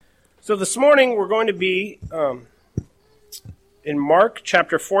So this morning we're going to be in Mark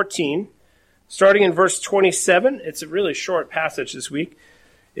chapter 14, starting in verse 27. It's a really short passage this week.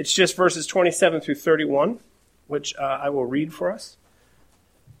 It's just verses 27 through 31, which I will read for us.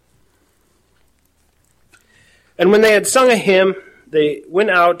 And when they had sung a hymn, they went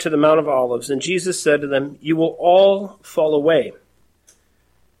out to the Mount of Olives, and Jesus said to them, "You will all fall away.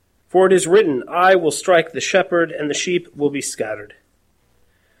 For it is written, I will strike the shepherd, and the sheep will be scattered.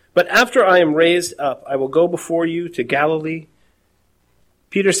 But after I am raised up, I will go before you to Galilee."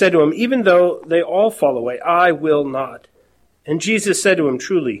 Peter said to him, "Even though they all fall away, I will not." And Jesus said to him,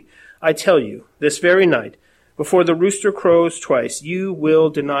 "Truly, I tell you, this very night, before the rooster crows twice, you will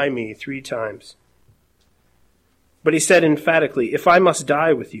deny me 3 times. But he said emphatically, "If I must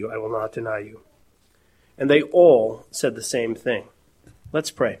die with you, I will not deny you." And they all said the same thing.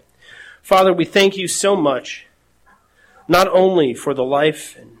 Let's pray. Father, we thank you so much, not only for the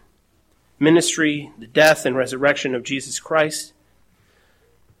life and ministry, the death and resurrection of Jesus Christ,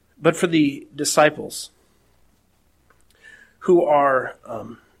 but for the disciples who are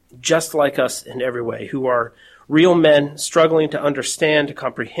just like us in every way, who are real men struggling to understand, to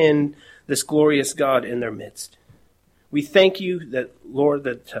comprehend this glorious God in their midst. We thank you that, Lord,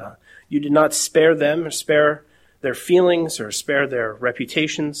 that you did not spare them or spare their feelings or spare their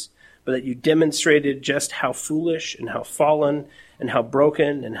reputations, but that you demonstrated just how foolish and how fallen and how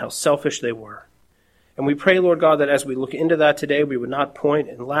broken and how selfish they were. And we pray, Lord God, that as we look into that today, we would not point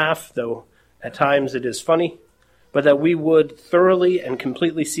and laugh, though at times it is funny, but that we would thoroughly and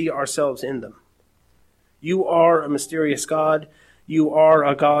completely see ourselves in them. You are a mysterious God. You are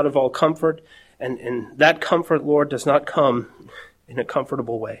a God of all comfort, and that comfort, Lord, does not come in a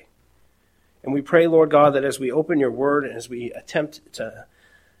comfortable way. And we pray, Lord God, that as we open your word and as we attempt to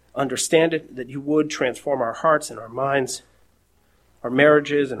understand it, that you would transform our hearts and our minds, our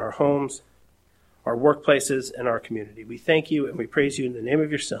marriages and our homes, our workplaces and our community. We thank you and we praise you in the name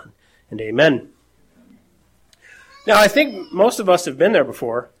of your Son, and amen. Now, I think most of us have been there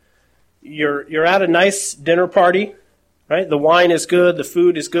before. You're at a nice dinner party, right? The wine is good, the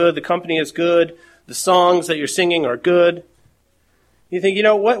food is good, the company is good, the songs that you're singing are good. You think,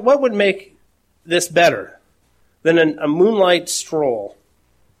 what would make this better than a moonlight stroll?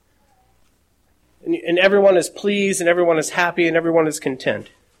 And everyone is pleased, and everyone is happy, and everyone is content.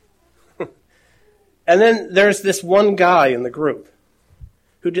 And then there's this one guy in the group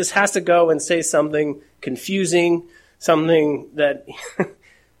who just has to go and say something confusing, something that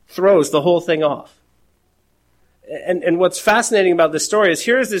throws the whole thing off. And what's fascinating about this story is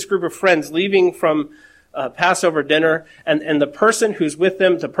here is this group of friends leaving from Passover dinner, and the person who's with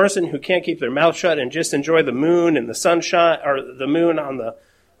them, the person who can't keep their mouth shut and just enjoy the moon and the sunshine, or the moon on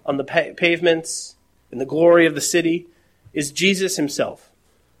the pavements and the glory of the city, is Jesus himself.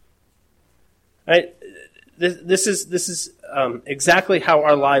 Right? This is exactly how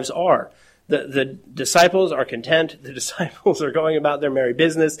our lives are. The disciples are content. The disciples are going about their merry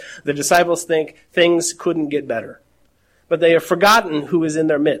business. The disciples think things couldn't get better. But they have forgotten who is in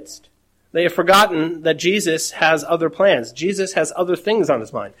their midst. They have forgotten that Jesus has other plans. Jesus has other things on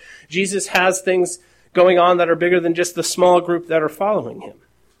his mind. Jesus has things going on that are bigger than just the small group that are following him.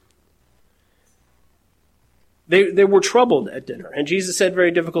 They were troubled at dinner, and Jesus said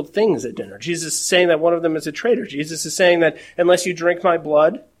very difficult things at dinner. Jesus is saying that one of them is a traitor. Jesus is saying that unless you drink my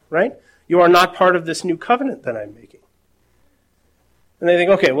blood, right, you are not part of this new covenant that I'm making. And they think,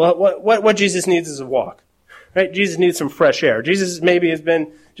 okay, well, what Jesus needs is a walk, right? Jesus needs some fresh air. Jesus maybe has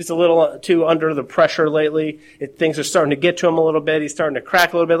been just a little too under the pressure lately. Things are starting to get to him a little bit. He's starting to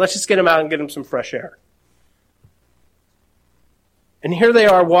crack a little bit. Let's just get him out and get him some fresh air. And here they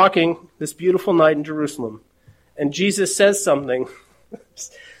are walking this beautiful night in Jerusalem. And Jesus says something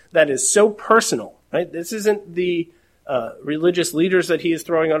that is so personal, right? This isn't the religious leaders that he is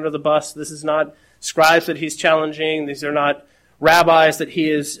throwing under the bus. This is not scribes that he's challenging. These are not rabbis that he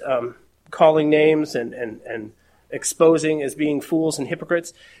is calling names and exposing as being fools and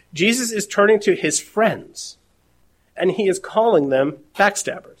hypocrites. Jesus is turning to his friends, and he is calling them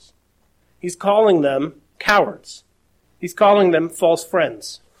backstabbers. He's calling them cowards. He's calling them false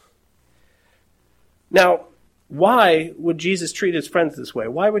friends. Now, why would Jesus treat his friends this way?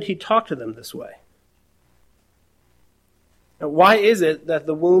 Why would he talk to them this way? Now, why is it that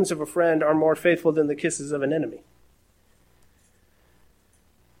the wounds of a friend are more faithful than the kisses of an enemy?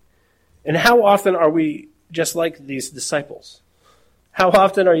 And how often are we just like these disciples? How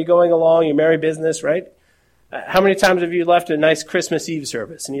often are you going along, your merry business, right? How many times have you left a nice Christmas Eve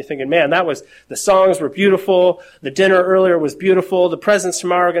service and you're thinking, man, the songs were beautiful, the dinner earlier was beautiful, the presents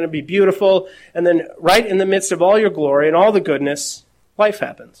tomorrow are going to be beautiful, and then right in the midst of all your glory and all the goodness, life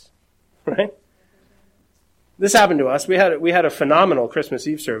happens. right? This happened to us. We had a phenomenal Christmas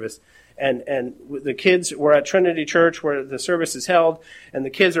Eve service, and the kids were at Trinity Church where the service is held, and the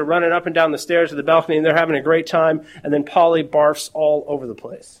kids are running up and down the stairs to the balcony, and they're having a great time, and then Polly barfs all over the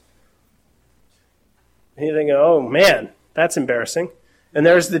place. And you think, oh man, that's embarrassing. And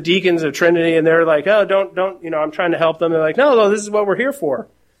there's the deacons of Trinity, and they're like, oh, don't, I'm trying to help them. They're like, no, this is what we're here for.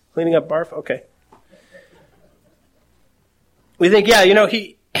 Cleaning up barf? Okay. We think,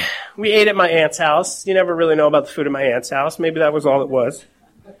 we ate at my aunt's house. You never really know about the food at my aunt's house. Maybe that was all it was.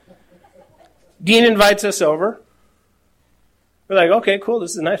 Dean invites us over. We're like, okay, cool,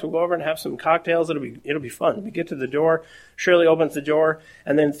 this is nice. We'll go over and have some cocktails. It'll be fun. We get to the door. Shirley opens the door,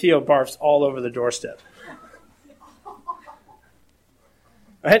 and then Theo barfs all over the doorstep.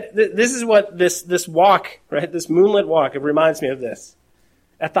 Right? This is what this walk, right? This moonlit walk, it reminds me of this.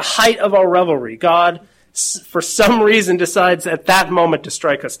 At the height of our revelry, God, for some reason, decides at that moment to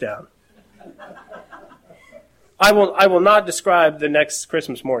strike us down. I will not describe the next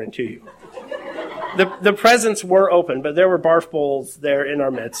Christmas morning to you. The presents were open, but there were barf bowls there in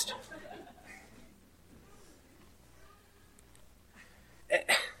our midst.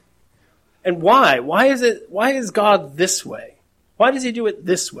 And why? Why is God this way? Why does he do it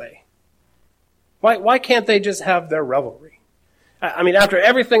this way? Why can't they just have their revelry? I mean, after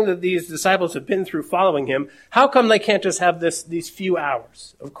everything that these disciples have been through following him, how come they can't just have these few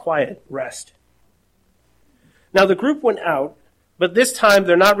hours of quiet rest? Now, the group went out, but this time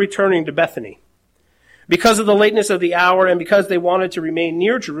they're not returning to Bethany. Because of the lateness of the hour and because they wanted to remain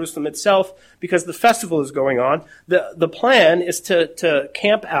near Jerusalem itself, because the festival is going on, the plan is to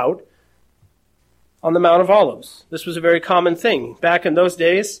camp out on the Mount of Olives. This was a very common thing. Back in those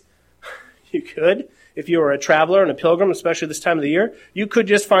days, you could, if you were a traveler and a pilgrim, especially this time of the year, you could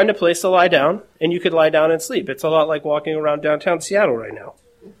just find a place to lie down, and you could lie down and sleep. It's a lot like walking around downtown Seattle right now.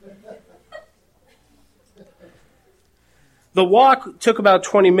 The walk took about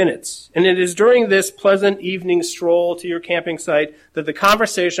 20 minutes, and it is during this pleasant evening stroll to your camping site that the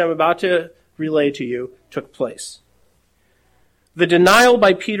conversation I'm about to relay to you took place. The denial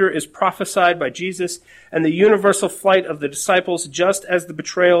by Peter is prophesied by Jesus, and the universal flight of the disciples just as the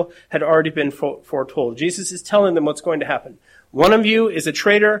betrayal had already been foretold. Jesus is telling them what's going to happen. One of you is a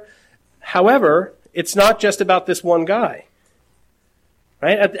traitor. However, it's not just about this one guy.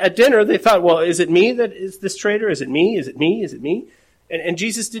 Right? At dinner, they thought, well, is it me that is this traitor? Is it me? Is it me? Is it me? And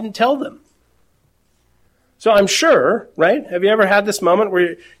Jesus didn't tell them. So I'm sure, right? Have you ever had this moment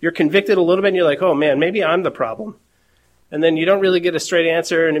where you're convicted a little bit and you're like, oh man, maybe I'm the problem? And then you don't really get a straight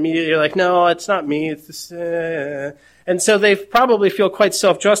answer, and immediately you're like, no, it's not me. It's this, And so they probably feel quite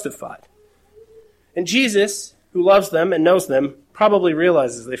self-justified. And Jesus, who loves them and knows them, probably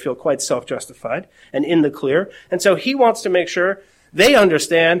realizes they feel quite self-justified and in the clear. And so he wants to make sure they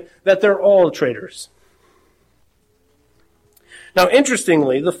understand that they're all traitors. Now,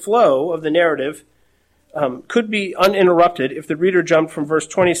 interestingly, the flow of the narrative could be uninterrupted if the reader jumped from verse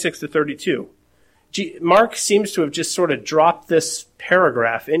 26 to 32. Mark seems to have just sort of dropped this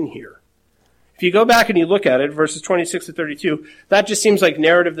paragraph in here. If you go back and you look at it, verses 26 to 32, that just seems like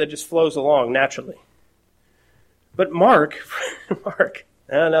narrative that just flows along naturally. But Mark,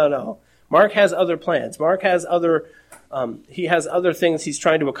 no. Mark has other plans. Mark has he has other things he's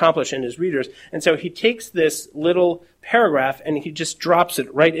trying to accomplish in his readers. And so he takes this little paragraph and he just drops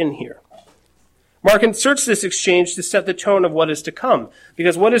it right in here. Mark inserts this exchange to set the tone of what is to come,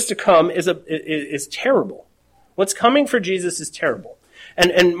 because what is to come is terrible. What's coming for Jesus is terrible.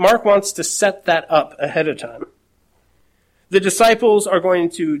 And Mark wants to set that up ahead of time. The disciples are going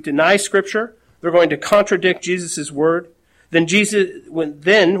to deny Scripture. They're going to contradict Jesus' word. When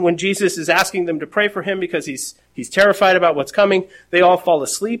Jesus is asking them to pray for him because he's terrified about what's coming, they all fall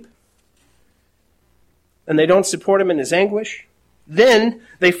asleep. And they don't support him in his anguish. Then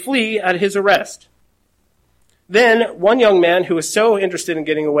they flee at his arrest. Then one young man who is so interested in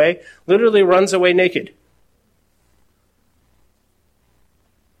getting away literally runs away naked.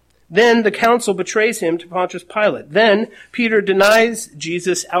 Then the council betrays him to Pontius Pilate. Then Peter denies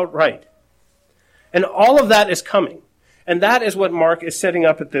Jesus outright. And all of that is coming. And that is what Mark is setting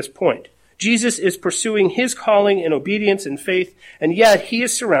up at this point. Jesus is pursuing his calling in obedience and faith, and yet he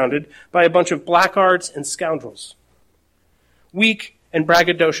is surrounded by a bunch of blackguards and scoundrels. Weak and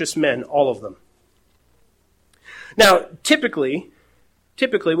braggadocious men, all of them. Now, typically,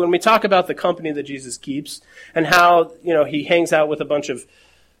 when we talk about the company that Jesus keeps and how, he hangs out with a bunch of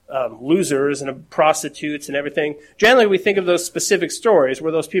losers and prostitutes and everything, generally we think of those specific stories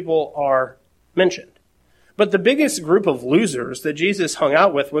where those people are mentioned. But the biggest group of losers that Jesus hung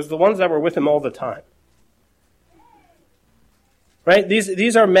out with was the ones that were with him all the time. Right?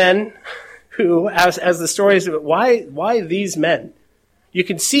 These are men who, as the story is, why these men? You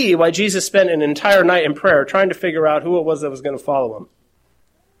can see why Jesus spent an entire night in prayer trying to figure out who it was that was going to follow him.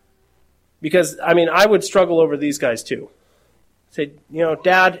 Because, I would struggle over these guys too. Say,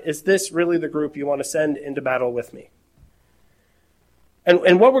 Dad, is this really the group you want to send into battle with me?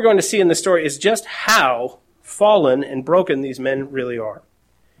 And what we're going to see in the story is just how fallen and broken these men really are.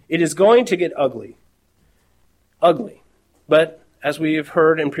 It is going to get ugly. Ugly. But, as we have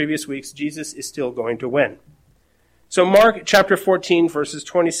heard in previous weeks, Jesus is still going to win. So Mark chapter 14, verses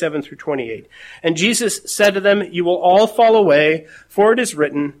 27 through 28. And Jesus said to them, "You will all fall away, for it is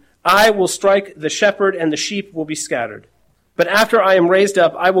written, I will strike the shepherd and the sheep will be scattered. But after I am raised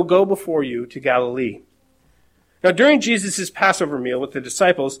up, I will go before you to Galilee." Now, during Jesus' Passover meal with the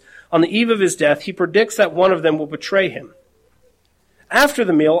disciples, on the eve of his death, he predicts that one of them will betray him. After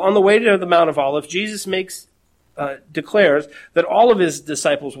the meal, on the way to the Mount of Olives, Jesus declares that all of his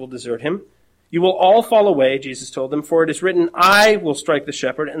disciples will desert him. "You will all fall away," Jesus told them, "for it is written, I will strike the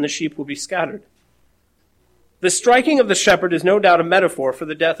shepherd and the sheep will be scattered." The striking of the shepherd is no doubt a metaphor for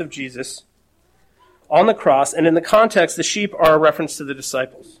the death of Jesus on the cross, and in the context, the sheep are a reference to the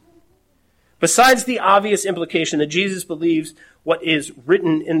disciples. Besides the obvious implication that Jesus believes what is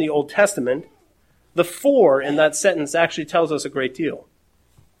written in the Old Testament, the "for" in that sentence actually tells us a great deal.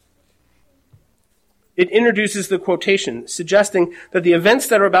 It introduces the quotation, suggesting that the events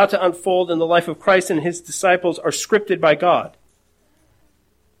that are about to unfold in the life of Christ and his disciples are scripted by God.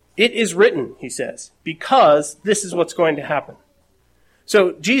 It is written, he says, because this is what's going to happen.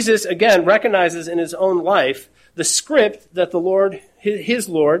 So Jesus, again, recognizes in his own life the script that the Lord, his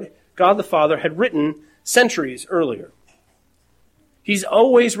Lord, God the Father, had written centuries earlier. He's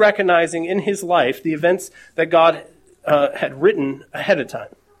always recognizing in his life the events that God had written ahead of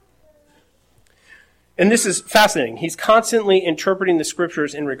time. And this is fascinating. He's constantly interpreting the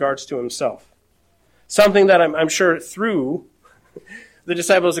scriptures in regards to himself. Something that I'm sure threw the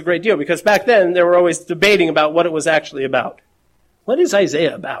disciples a great deal, because back then they were always debating about what it was actually about. What is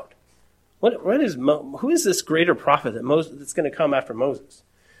Isaiah about? Who is this greater prophet that's going to come after Moses?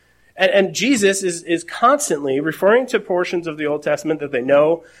 And Jesus is constantly referring to portions of the Old Testament that they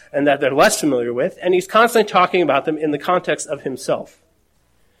know and that they're less familiar with, and he's constantly talking about them in the context of himself.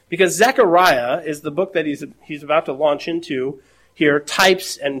 Because Zechariah is the book that he's about to launch into here,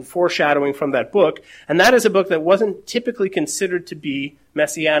 types and foreshadowing from that book, and that is a book that wasn't typically considered to be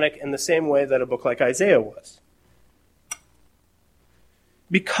messianic in the same way that a book like Isaiah was.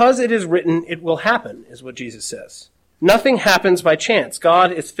 Because it is written, it will happen, is what Jesus says. Nothing happens by chance.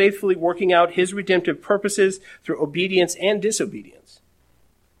 God is faithfully working out his redemptive purposes through obedience and disobedience.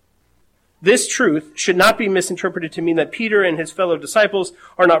 This truth should not be misinterpreted to mean that Peter and his fellow disciples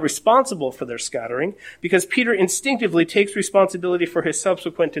are not responsible for their scattering, because Peter instinctively takes responsibility for his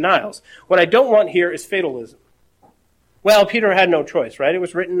subsequent denials. What I don't want here is fatalism. Well, Peter had no choice, right? It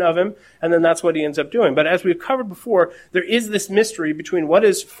was written of him, and then that's what he ends up doing. But as we've covered before, there is this mystery between what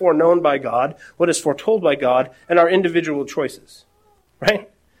is foreknown by God, what is foretold by God, and our individual choices, right?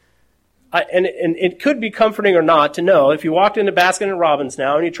 And it could be comforting or not to know if you walked into Baskin & Robbins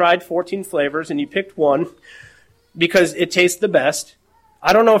now and you tried 14 flavors and you picked one because it tastes the best.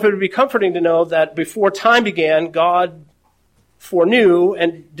 I don't know if it would be comforting to know that before time began, God foreknew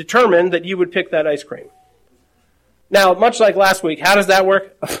and determined that you would pick that ice cream. Now, much like last week, how does that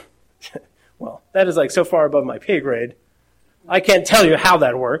work? Well, that is like so far above my pay grade. I can't tell you how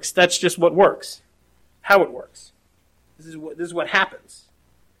that works. That's just what works. How it works. This is what happens.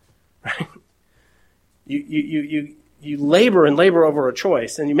 Right? You labor and labor over a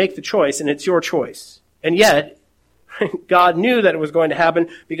choice, and you make the choice, and it's your choice. And yet, God knew that it was going to happen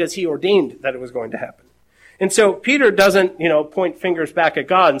because he ordained that it was going to happen. And so Peter doesn't, point fingers back at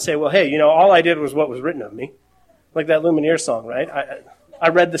God and say, well, hey, all I did was what was written of me. Like that Lumineer song, right? I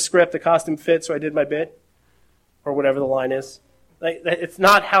read the script, the costume fit, so I did my bit. Or whatever the line is. It's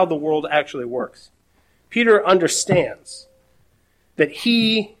not how the world actually works. Peter understands that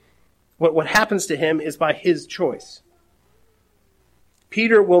what happens to him is by his choice.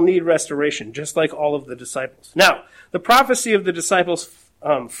 Peter will need restoration, just like all of the disciples. Now, the prophecy of the disciples'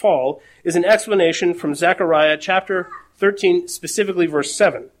 fall is an explanation from Zechariah chapter 13, specifically verse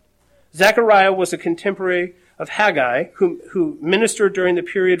 7. Zechariah was a contemporary of Haggai, who ministered during the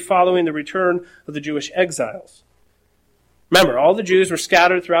period following the return of the Jewish exiles. Remember, all the Jews were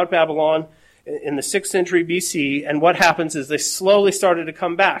scattered throughout Babylon in the 6th century BC, and what happens is they slowly started to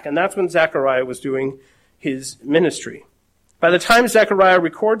come back, and that's when Zechariah was doing his ministry. By the time Zechariah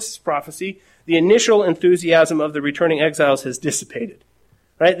records this prophecy, the initial enthusiasm of the returning exiles has dissipated.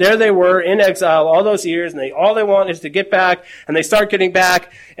 Right? There they were in exile all those years, and all they want is to get back, and they start getting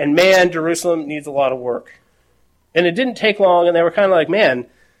back, and man, Jerusalem needs a lot of work. And it didn't take long, and they were kind of like, man,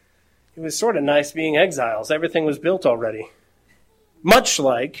 it was sort of nice being exiles. Everything was built already. Much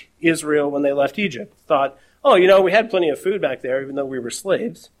like Israel when they left Egypt. Thought, oh, we had plenty of food back there, even though we were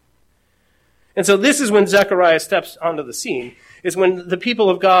slaves. And so this is when Zechariah steps onto the scene, is when the people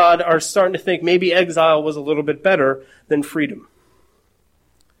of God are starting to think maybe exile was a little bit better than freedom.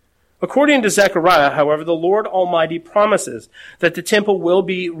 According to Zechariah, however, the Lord Almighty promises that the temple will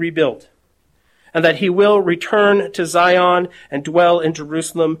be rebuilt and that he will return to Zion and dwell in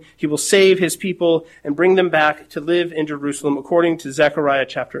Jerusalem. He will save his people and bring them back to live in Jerusalem, according to Zechariah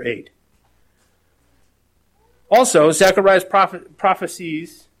chapter 8. Also, Zechariah's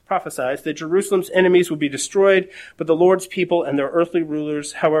prophesies that Jerusalem's enemies will be destroyed, but the Lord's people and their earthly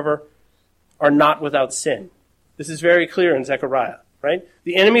rulers, however, are not without sin. This is very clear in Zechariah. Right?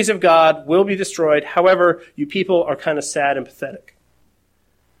 The enemies of God will be destroyed. However, you people are kind of sad and pathetic.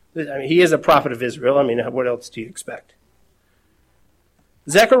 He is a prophet of Israel. What else do you expect?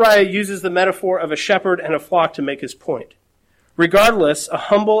 Zechariah uses the metaphor of a shepherd and a flock to make his point. Regardless, a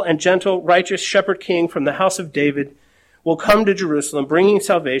humble and gentle, righteous shepherd king from the house of David will come to Jerusalem, bringing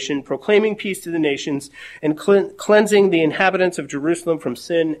salvation, proclaiming peace to the nations, and cleansing the inhabitants of Jerusalem from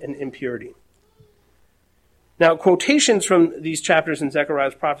sin and impurity. Now, quotations from these chapters in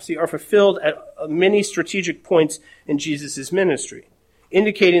Zechariah's prophecy are fulfilled at many strategic points in Jesus' ministry,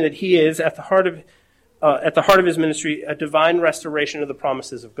 indicating that he is, at the heart of his ministry, a divine restoration of the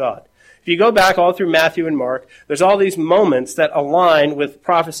promises of God. If you go back all through Matthew and Mark, there's all these moments that align with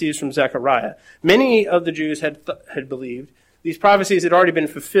prophecies from Zechariah. Many of the Jews had believed these prophecies had already been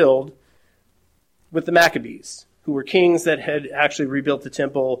fulfilled with the Maccabees, who were kings that had actually rebuilt the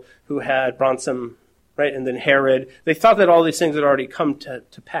temple, who had brought some. Right, and then Herod. They thought that all these things had already come to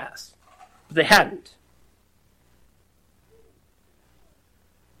pass, but they hadn't.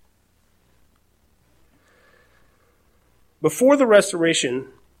 Before the restoration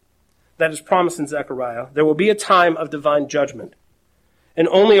that is promised in Zechariah, there will be a time of divine judgment, and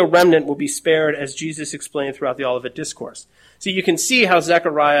only a remnant will be spared, as Jesus explained throughout the Olivet Discourse. So you can see how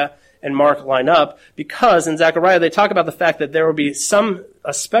Zechariah and Mark line up, because in Zechariah they talk about the fact that there will be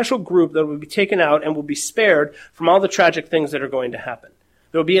a special group that will be taken out and will be spared from all the tragic things that are going to happen.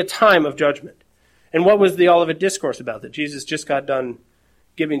 There will be a time of judgment. And what was the Olivet Discourse about that Jesus just got done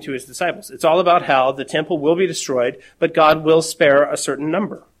giving to his disciples? It's all about how the temple will be destroyed, but God will spare a certain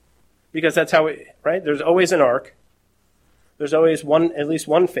number. Because that's how right? There's always an ark. There's always at least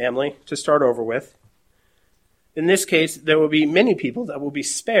one family to start over with. In this case, there will be many people that will be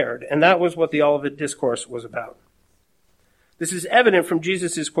spared, and that was what the Olivet Discourse was about. This is evident from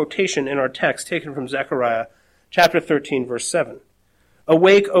Jesus' quotation in our text taken from Zechariah chapter 13, verse 7.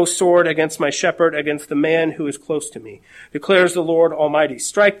 Awake, O sword, against my shepherd, against the man who is close to me, declares the Lord Almighty.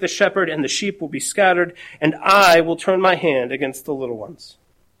 Strike the shepherd, and the sheep will be scattered, and I will turn my hand against the little ones.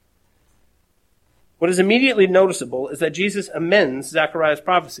 What is immediately noticeable is that Jesus amends Zechariah's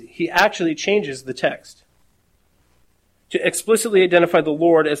prophecy. He actually changes the text to explicitly identify the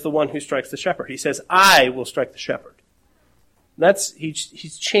Lord as the one who strikes the shepherd. He says, I will strike the shepherd.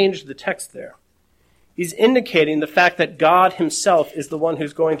 He's changed the text there. He's indicating the fact that God himself is the one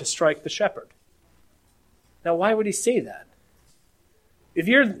who's going to strike the shepherd. Now, why would he say that? If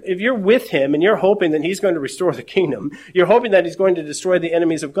you're with him and you're hoping that he's going to restore the kingdom, you're hoping that he's going to destroy the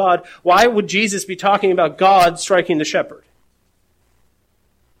enemies of God, why would Jesus be talking about God striking the shepherd?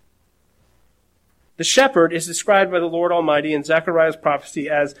 The shepherd is described by the Lord Almighty in Zechariah's prophecy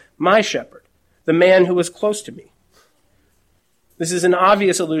as my shepherd, the man who was close to me. This is an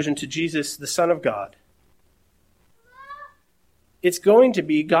obvious allusion to Jesus, the Son of God. It's going to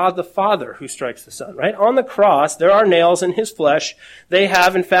be God the Father who strikes the Son, right? On the cross, there are nails in his flesh. They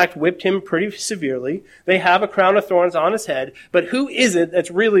have, in fact, whipped him pretty severely. They have a crown of thorns on his head. But who is it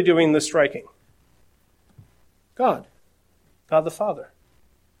that's really doing the striking? God. God the Father.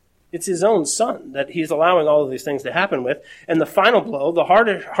 It's his own Son that he's allowing all of these things to happen with. And the final blow, the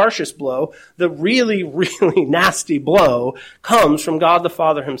harshest blow, the really, really nasty blow, comes from God the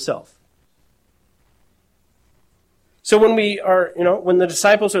Father himself. So when when the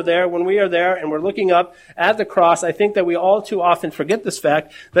disciples are there, when we are there and we're looking up at the cross, I think that we all too often forget this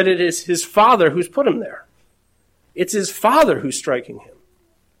fact that it is his Father who's put him there. It's his Father who's striking him.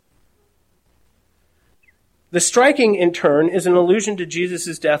 The striking, in turn, is an allusion to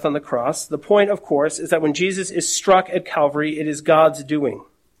Jesus' death on the cross. The point, of course, is that when Jesus is struck at Calvary, it is God's doing.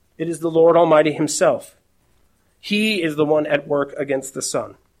 It is the Lord Almighty himself. He is the one at work against the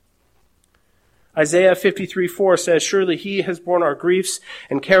Son. Isaiah 53:4 says, "Surely he has borne our griefs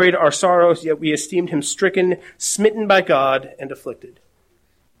and carried our sorrows, yet we esteemed him stricken, smitten by God, and afflicted."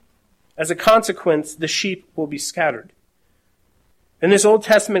 As a consequence, the sheep will be scattered. In this Old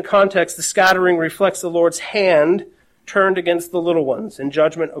Testament context, the scattering reflects the Lord's hand turned against the little ones in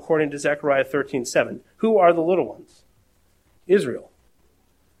judgment according to Zechariah 13:7. Who are the little ones? Israel.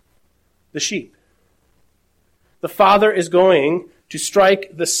 The sheep. The Father is going to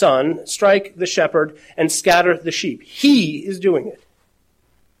strike the son, strike the shepherd, and scatter the sheep. He is doing it.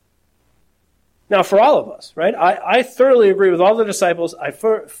 Now, for all of us, right, I thoroughly agree with all the disciples. I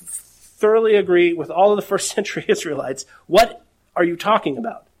thoroughly agree with all of the first century Israelites. What are you talking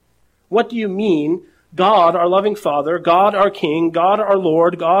about? What do you mean God, our loving Father, God, our King, God, our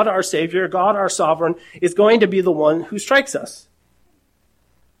Lord, God, our Savior, God, our Sovereign, is going to be the one who strikes us?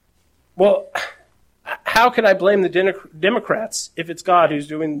 Well, how can I blame the Democrats if it's God who's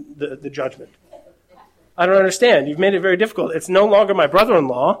doing the judgment? I don't understand. You've made it very difficult. It's no longer my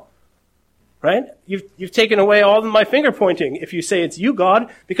brother-in-law, right? You've taken away all of my finger pointing if you say it's you, God,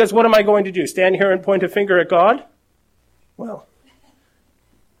 because what am I going to do? Stand here and point a finger at God? Well,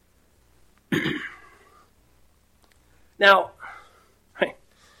 now, right,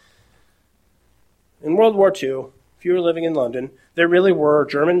 in World War II, if you were living in London, there really were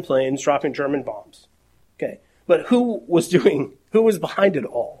German planes dropping German bombs. Okay, but who was behind it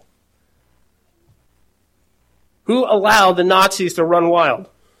all? Who allowed the Nazis to run wild?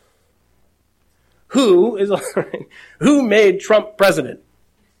 Who made Trump president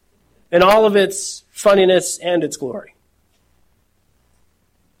in all of its funniness and its glory?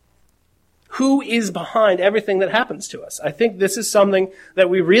 Who is behind everything that happens to us? I think this is something that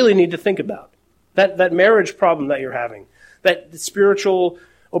we really need to think about. That marriage problem that you're having, that spiritual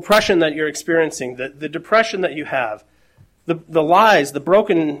oppression that you're experiencing, the depression that you have, the lies, the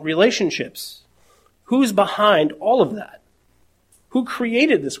broken relationships. Who's behind all of that? Who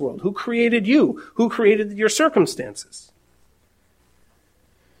created this world? Who created you? Who created your circumstances?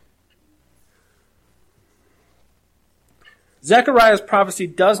 Zechariah's prophecy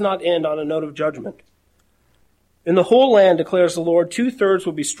does not end on a note of judgment. In the whole land, declares the Lord, 2/3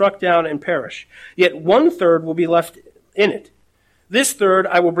 will be struck down and perish, yet 1/3 will be left in it. This third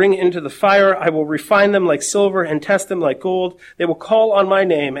I will bring into the fire. I will refine them like silver and test them like gold. They will call on my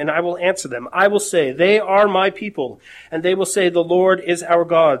name, and I will answer them. I will say, they are my people, and they will say, the Lord is our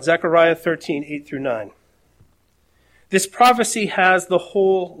God. Zechariah 13:8-9. This prophecy has the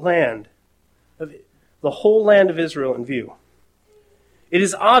whole land of Israel in view. It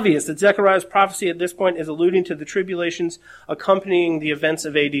is obvious that Zechariah's prophecy at this point is alluding to the tribulations accompanying the events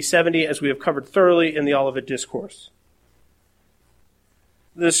of AD 70, as we have covered thoroughly in the Olivet Discourse.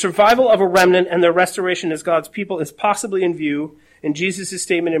 The survival of a remnant and their restoration as God's people is possibly in view in Jesus'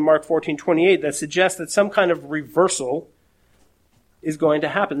 statement in Mark 14:28 that suggests that some kind of reversal is going to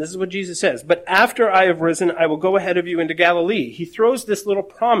happen. This is what Jesus says. But after I have risen, I will go ahead of you into Galilee. He throws this little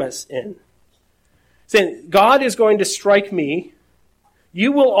promise in, saying, God is going to strike me.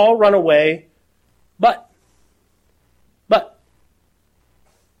 You will all run away, but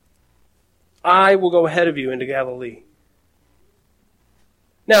I will go ahead of you into Galilee.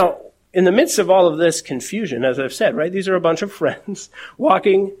 Now, in the midst of all of this confusion, as I've said, right, these are a bunch of friends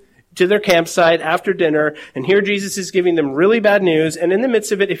walking to their campsite after dinner, and here Jesus is giving them really bad news, and in the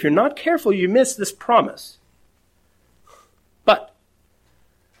midst of it, if you're not careful, you miss this promise. But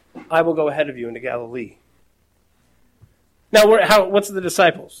I will go ahead of you into Galilee. Now, what's the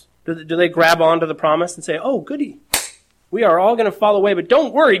disciples? Do they grab onto the promise and say, oh, goody, we are all going to fall away, but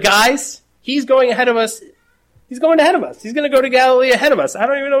don't worry, guys, he's going ahead of us. He's going ahead of us. He's going to go to Galilee ahead of us. I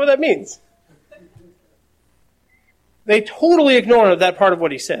don't even know what that means. They totally ignore that part of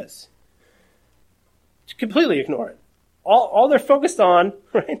what he says. Completely ignore it. All they're focused on,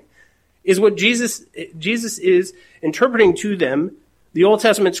 right, is what Jesus is interpreting to them, the Old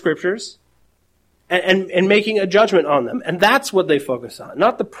Testament scriptures, and making a judgment on them. And that's what they focus on,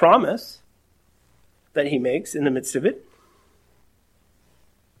 not the promise that he makes in the midst of it.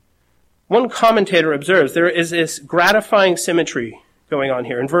 One commentator observes there is this gratifying symmetry going on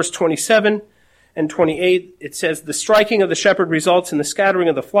here. In verse 27 and 28, it says, the striking of the shepherd results in the scattering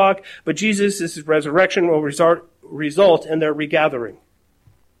of the flock, but Jesus' resurrection will result in their regathering.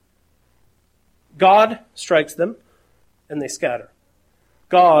 God strikes them, and they scatter.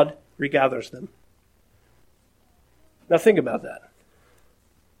 God regathers them. Now think about that.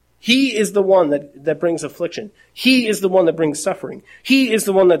 He is the one that brings affliction. He is the one that brings suffering. He is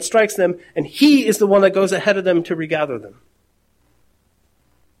the one that strikes them, and he is the one that goes ahead of them to regather them.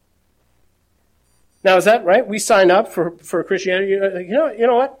 Now, is that right? We sign up for Christianity. You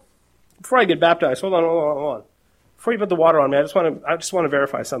know what? before I get baptized, hold on. Before you put the water on me, I just want to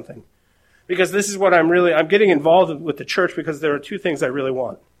verify something. Because this is what I'm getting involved with the church because there are two things I really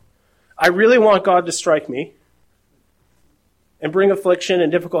want. I really want God to strike me and bring affliction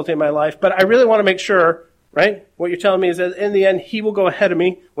and difficulty in my life, but I really want to make sure, right? What you're telling me is that in the end, he will go ahead of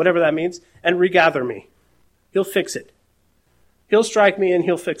me, whatever that means, and regather me. He'll fix it. He'll strike me and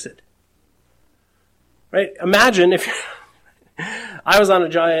he'll fix it. Right? Imagine if I was in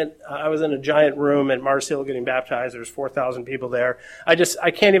a giant room at Mars Hill getting baptized. There's 4,000 people there. I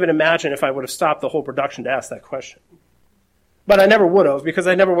can't even imagine if I would have stopped the whole production to ask that question. But I never would have, because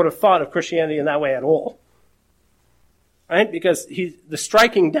I never would have thought of Christianity in that way at all. Right? Because the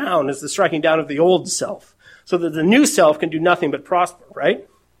striking down is the striking down of the old self, so that the new self can do nothing but prosper, right?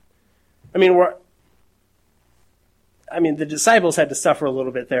 I mean, the disciples had to suffer a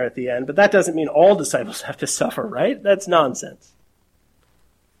little bit there at the end, but that doesn't mean all disciples have to suffer, right? That's nonsense.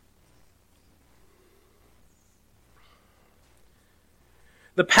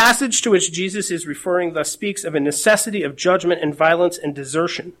 The passage to which Jesus is referring thus speaks of a necessity of judgment and violence and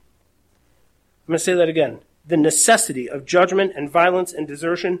desertion. I'm going to say that again. The necessity of judgment and violence and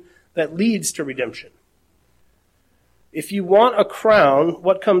desertion that leads to redemption. If you want a crown,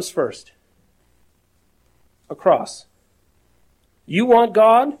 what comes first? A cross. You want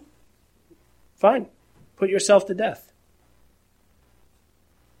God? Fine. Put yourself to death.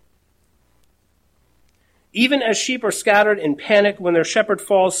 Even as sheep are scattered in panic when their shepherd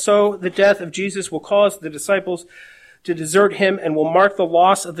falls, so the death of Jesus will cause the disciples to desert him and will mark the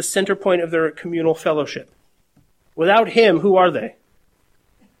loss of the center point of their communal fellowship. Without him, who are they?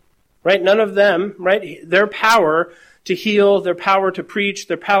 Right? None of them, right? Their power to heal, their power to preach,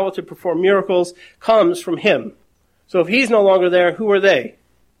 their power to perform miracles comes from him. So if he's no longer there, who are they?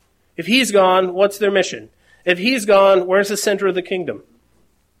 If he's gone, what's their mission? If he's gone, where's the center of the kingdom?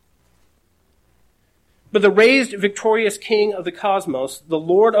 But the raised, victorious king of the cosmos, the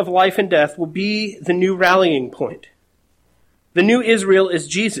Lord of life and death, will be the new rallying point. The new Israel is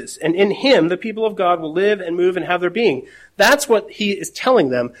Jesus, and in him the people of God will live and move and have their being. That's what he is telling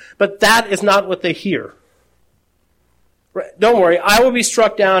them, but that is not what they hear. Don't worry, I will be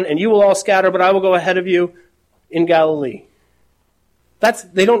struck down and you will all scatter, but I will go ahead of you in Galilee.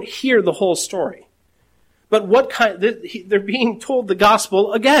 They don't hear the whole story. But they're being told the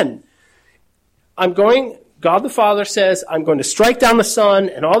gospel again. God the Father says, I'm going to strike down the sun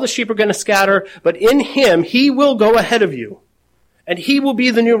and all the sheep are going to scatter, but in him, he will go ahead of you. And he will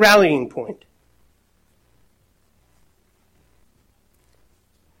be the new rallying point.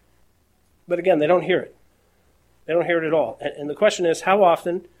 But again, they don't hear it. They don't hear it at all. And the question is, how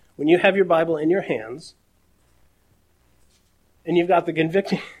often, when you have your Bible in your hands, and you've got the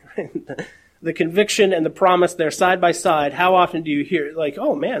conviction and the promise there side by side, how often do you hear, like,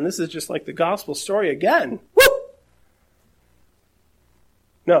 oh man, this is just like the gospel story again. Woo!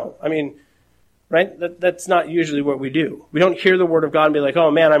 No, right? That's not usually what we do. We don't hear the word of God and be like, oh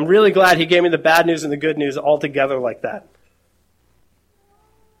man, I'm really glad he gave me the bad news and the good news all together like that.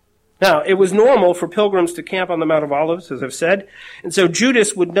 Now, it was normal for pilgrims to camp on the Mount of Olives, as I've said, and so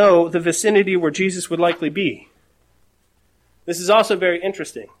Judas would know the vicinity where Jesus would likely be. This is also very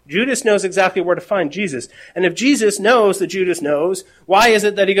interesting. Judas knows exactly where to find Jesus. And if Jesus knows that Judas knows, why is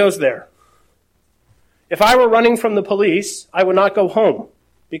it that he goes there? If I were running from the police, I would not go home.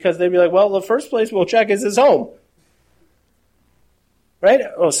 Because they'd be like, well, the first place we'll check is his home. Right?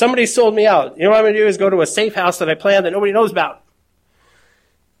 Oh, somebody sold me out. You know what I'm going to do is go to a safe house that I planned that nobody knows about.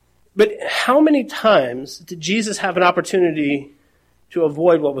 But how many times did Jesus have an opportunity to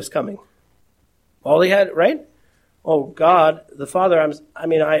avoid what was coming? All he had, right? Oh, God, the Father,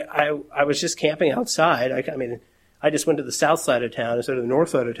 I was just camping outside. I just went to the south side of town instead of the north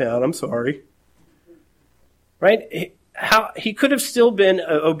side of town. I'm sorry. Right? He could have still been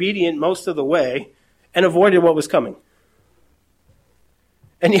obedient most of the way and avoided what was coming.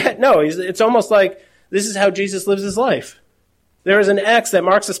 And yet, no, it's almost like this is how Jesus lives his life. There is an X that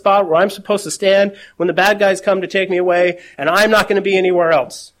marks a spot where I'm supposed to stand when the bad guys come to take me away, and I'm not going to be anywhere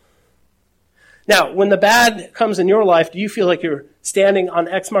else. Now, when the bad comes in your life, do you feel like you're standing on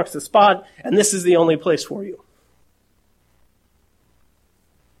X marks the spot, and this is the only place for you?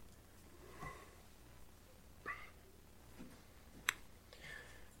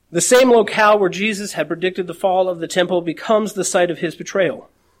 The same locale where Jesus had predicted the fall of the temple becomes the site of his betrayal,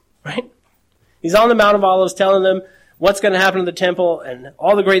 right? He's on the Mount of Olives telling them what's going to happen to the temple and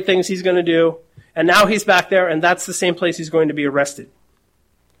all the great things he's going to do. And now he's back there, and that's the same place he's going to be arrested.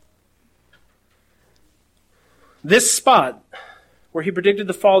 This spot where he predicted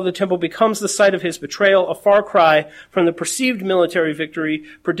the fall of the temple, becomes the site of his betrayal, a far cry from the perceived military victory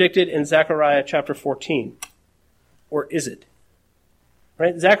predicted in Zechariah chapter 14. Or is it?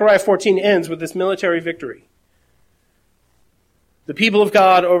 Right? Zechariah 14 ends with this military victory. The people of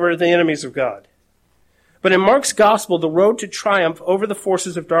God over the enemies of God. But in Mark's gospel, the road to triumph over the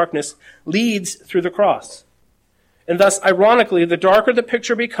forces of darkness leads through the cross. And thus, ironically, the darker the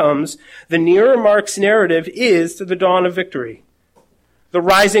picture becomes, the nearer Mark's narrative is to the dawn of victory, the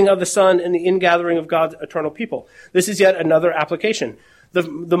rising of the sun and the ingathering of God's eternal people. This is yet another application.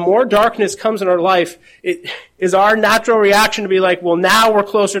 The more darkness comes in our life, it is our natural reaction to be like, well, now we're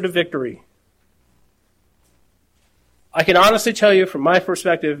closer to victory. I can honestly tell you from my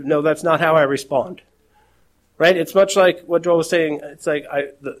perspective, no, that's not how I respond. Right? It's much like what Joel was saying. It's like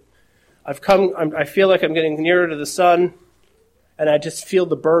I feel like I'm getting nearer to the sun, and I just feel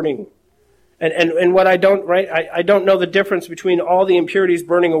the burning. And what I don't, right? I don't know the difference between all the impurities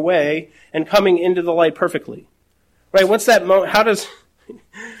burning away and coming into the light perfectly. Right? What's that moment? How does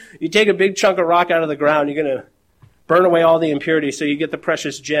you take a big chunk of rock out of the ground, you're going to burn away all the impurities so you get the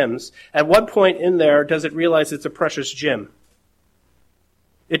precious gems. At what point in there does it realize it's a precious gem?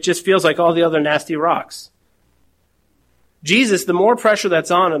 It just feels like all the other nasty rocks. Jesus, the more pressure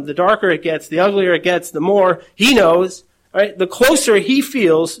that's on him, the darker it gets, the uglier it gets, the more he knows, right? The closer he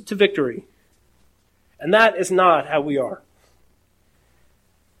feels to victory. And that is not how we are.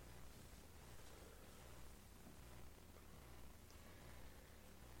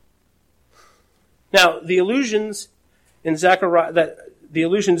 Now, the allusions to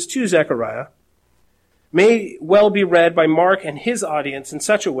Zechariah may well be read by Mark and his audience in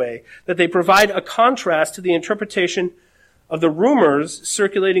such a way that they provide a contrast to the interpretation of the rumors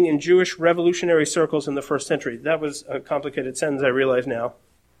circulating in Jewish revolutionary circles in the first century. That was a complicated sentence, I realize now,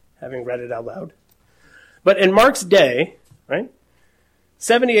 having read it out loud. But in Mark's day, right,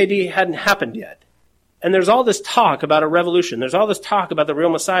 70 AD hadn't happened yet. And there's all this talk about a revolution. There's all this talk about the real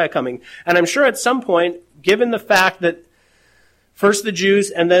Messiah coming. And I'm sure at some point, given the fact that first the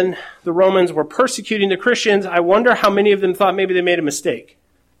Jews and then the Romans were persecuting the Christians, I wonder how many of them thought maybe they made a mistake.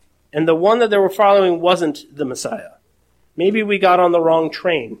 And the one that they were following wasn't the Messiah. Maybe we got on the wrong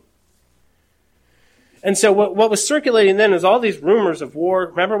train. And so what was circulating then is all these rumors of war.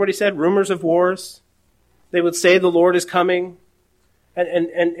 Remember what he said? Rumors of wars. They would say the Lord is coming. And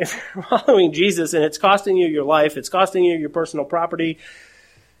if you're following Jesus and it's costing you your life, it's costing you your personal property,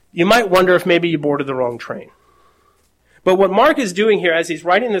 you might wonder if maybe you boarded the wrong train. But what Mark is doing here as he's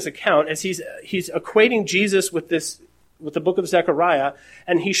writing this account is he's equating Jesus with the book of Zechariah,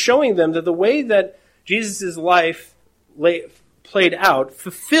 and he's showing them that the way that Jesus' life played out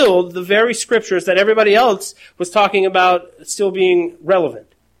fulfilled the very scriptures that everybody else was talking about still being relevant,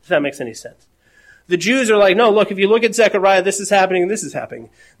 if that makes any sense. The Jews are like, no, look, if you look at Zechariah, this is happening and this is happening.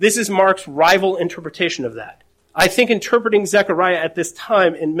 This is Mark's rival interpretation of that. I think interpreting Zechariah at this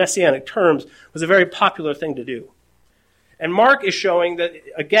time in messianic terms was a very popular thing to do. And Mark is showing that,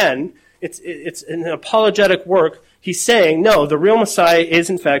 again, it's an apologetic work. He's saying, no, the real Messiah is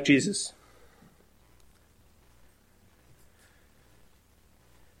in fact Jesus.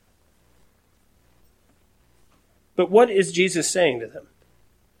 But what is Jesus saying to them?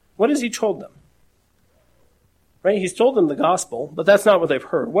 What has he told them? Right? He's told them the gospel, but that's not what they've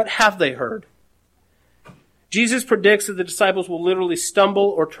heard. What have they heard? Jesus predicts that the disciples will literally stumble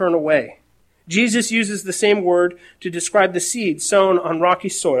or turn away. Jesus uses the same word to describe the seed sown on rocky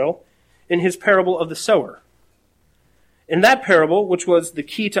soil in his parable of the sower. In that parable, which was the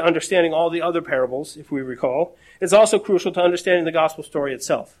key to understanding all the other parables, if we recall, is also crucial to understanding the gospel story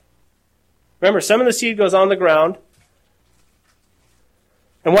itself. Remember, some of the seed goes on the ground,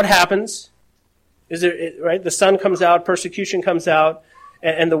 and what happens? Right? The sun comes out, persecution comes out,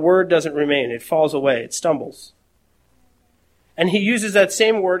 and the word doesn't remain. It falls away. It stumbles. And he uses that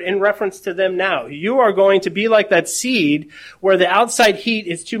same word in reference to them now. You are going to be like that seed where the outside heat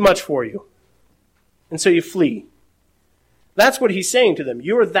is too much for you. And so you flee. That's what he's saying to them.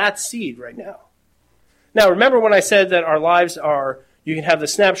 You are that seed right now. Now, remember when I said that our lives are, you can have the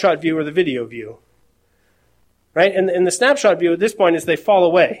snapshot view or the video view. Right? And the snapshot view at this point is they fall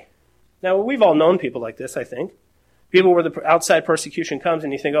away. Now, we've all known people like this, I think. People where the outside persecution comes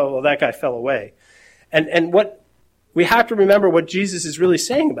and you think, oh, well, that guy fell away. And what we have to remember what Jesus is really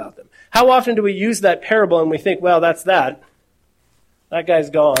saying about them. How often do we use that parable and we think, well, that's that. That guy's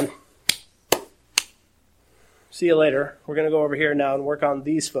gone. See you later. We're going to go over here now and work on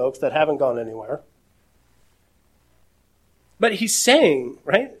these folks that haven't gone anywhere. But he's saying,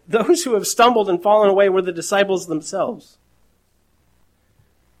 right, those who have stumbled and fallen away were the disciples themselves.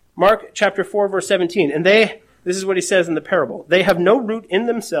 Mark chapter 4, verse 17. And they This is what he says in the parable. They have no root in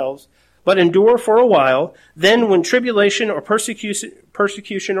themselves, but endure for a while. Then when tribulation or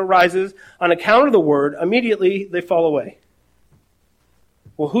persecution arises on account of the word, immediately they fall away.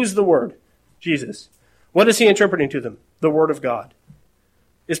 Well, who's the word? Jesus. What is he interpreting to them? The word of God.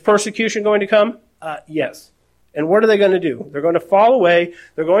 Is persecution going to come? Yes. And what are they going to do? They're going to fall away.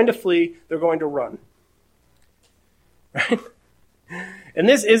 They're going to flee. They're going to run. Right? And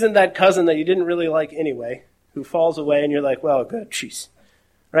this isn't that cousin that you didn't really like anyway, who falls away and you're like, well, good, jeez.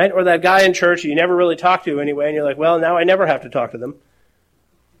 Right? Or that guy in church you never really talked to anyway, and you're like, well, now I never have to talk to them.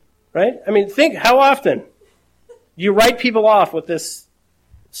 Right? I mean, think how often you write people off with this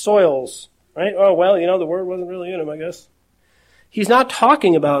soils, right? Oh, well, the word wasn't really in him, I guess. He's not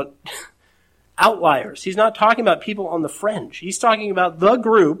talking about outliers. He's not talking about people on the fringe. He's talking about the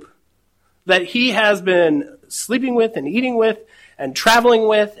group that he has been sleeping with and eating with and traveling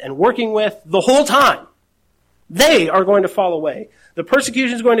with and working with the whole time. They are going to fall away. The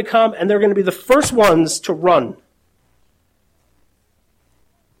persecution is going to come, and they're going to be the first ones to run.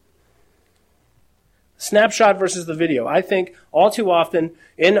 Snapshot versus the video. I think all too often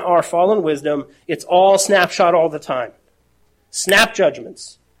in our fallen wisdom, it's all snapshot all the time. Snap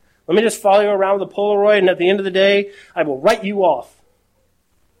judgments. Let me just follow you around with a Polaroid, and at the end of the day, I will write you off.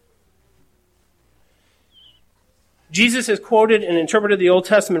 Jesus has quoted and interpreted the Old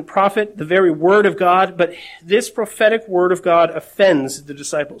Testament prophet, the very word of God, but this prophetic word of God offends the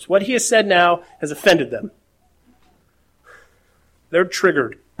disciples. What he has said now has offended them. They're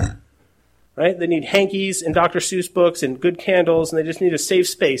triggered. Right? They need hankies and Dr. Seuss books and good candles, and they just need a safe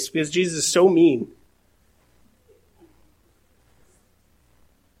space because Jesus is so mean.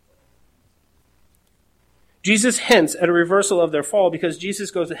 Jesus hints at a reversal of their fall because Jesus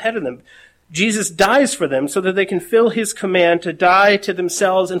goes ahead of them. Jesus dies for them so that they can fill his command to die to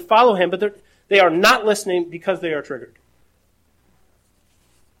themselves and follow him, but they are not listening because they are triggered.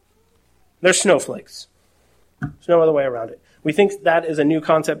 They're snowflakes. There's no other way around it. We think that is a new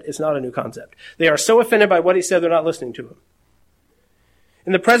concept. It's not a new concept. They are so offended by what he said, they're not listening to him.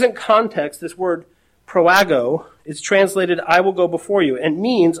 In the present context, this word proago is translated, I will go before you, and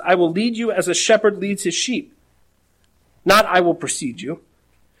means I will lead you as a shepherd leads his sheep, not I will precede you.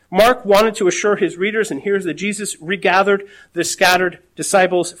 Mark wanted to assure his readers and hearers that Jesus regathered the scattered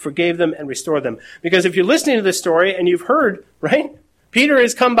disciples, forgave them, and restored them. Because if you're listening to this story and you've heard, right, Peter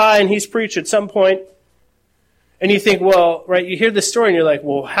has come by and he's preached at some point, and you think, well, right, you hear this story and you're like,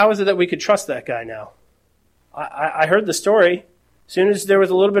 well, how is it that we could trust that guy now? I heard the story. As soon as there was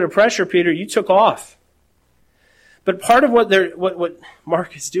a little bit of pressure, Peter, you took off. But part of what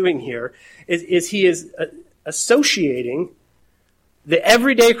Mark is doing here is he is associating the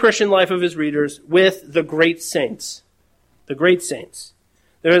everyday Christian life of his readers with the great saints. The great saints.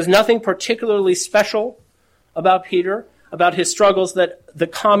 There is nothing particularly special about Peter, about his struggles that the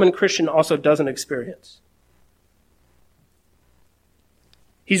common Christian also doesn't experience.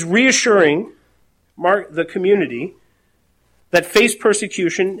 He's reassuring the community that face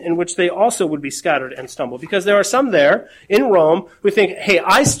persecution in which they also would be scattered and stumble. Because there are some there in Rome who think, hey,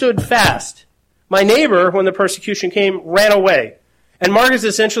 I stood fast. My neighbor, when the persecution came, ran away. And Mark is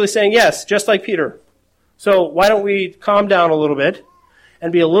essentially saying, yes, just like Peter. So why don't we calm down a little bit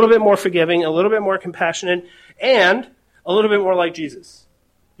and be a little bit more forgiving, a little bit more compassionate, and a little bit more like Jesus.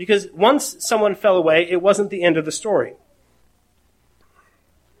 Because once someone fell away, it wasn't the end of the story.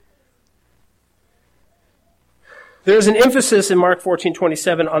 There is an emphasis in Mark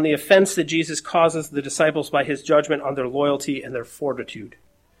 14:27 on the offense that Jesus causes the disciples by his judgment on their loyalty and their fortitude.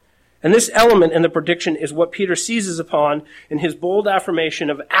 And this element in the prediction is what Peter seizes upon in his bold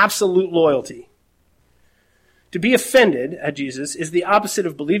affirmation of absolute loyalty. To be offended at Jesus is the opposite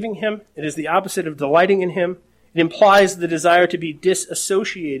of believing him. It is the opposite of delighting in him. It implies the desire to be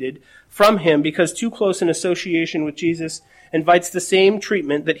disassociated from him because too close an association with Jesus invites the same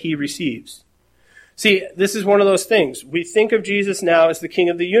treatment that he receives. See, this is one of those things. We think of Jesus now as the King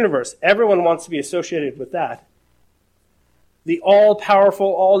of the universe. Everyone wants to be associated with that. The all-powerful,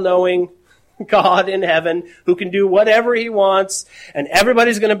 all-knowing God in heaven who can do whatever he wants, and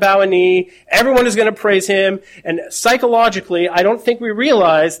everybody's going to bow a knee, everyone is going to praise him, and psychologically, I don't think we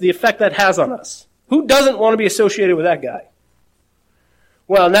realize the effect that has on us. Who doesn't want to be associated with that guy?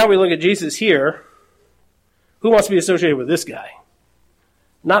 Well, now we look at Jesus here. Who wants to be associated with this guy?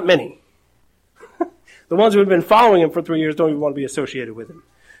 Not many. The ones who have been following him for 3 years don't even want to be associated with him.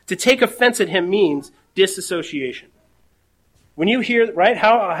 To take offense at him means disassociation. When you hear, right,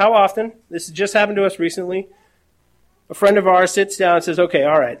 how often, this just happened to us recently, a friend of ours sits down and says, okay,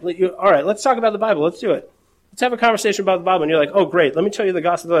 all right, let's talk about the Bible. Let's do it. Let's have a conversation about the Bible. And you're like, oh, great, let me tell you the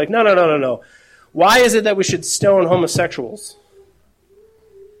gospel. They're like, no. Why is it that we should stone homosexuals?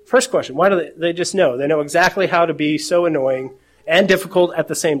 First question, why do they just know? They know exactly how to be so annoying and difficult at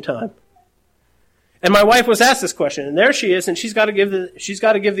the same time. And my wife was asked this question, and there she is, and she's got to give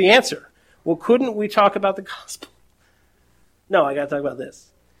the answer. Well, couldn't we talk about the gospel? No, I got to talk about this.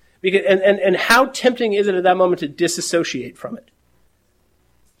 Because, and how tempting is it at that moment to disassociate from it?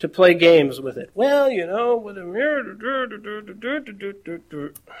 To play games with it. Well, with a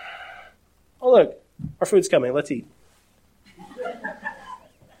oh, look, our food's coming. Let's eat.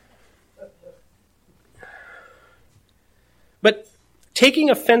 But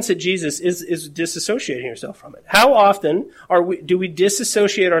taking offense at Jesus is disassociating yourself from it. How often do we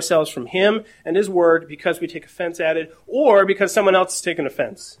disassociate ourselves from him and his word because we take offense at it, or because someone else has taken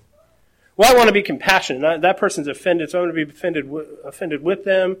offense? Well, I want to be compassionate. That person's offended, so I'm going to be offended with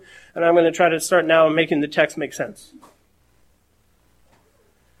them, and I'm going to try to start now making the text make sense.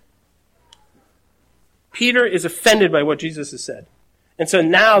 Peter is offended by what Jesus has said. And so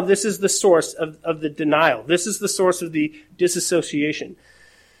now this is the source of the denial. This is the source of the disassociation.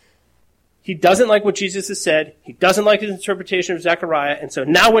 He doesn't like what Jesus has said. He doesn't like his interpretation of Zechariah. And so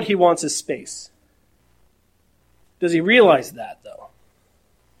now what he wants is space. Does he realize that, though?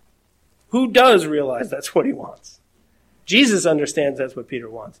 Who does realize that's what he wants? Jesus understands that's what Peter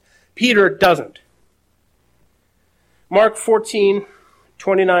wants. Peter doesn't. Mark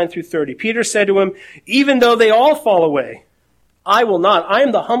 14:29 through 30. Peter said to him, "Even though they all fall away, I will not. I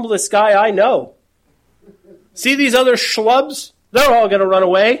am the humblest guy I know. See these other schlubs? They're all going to run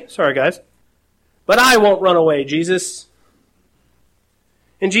away. Sorry, guys. But I won't run away, Jesus."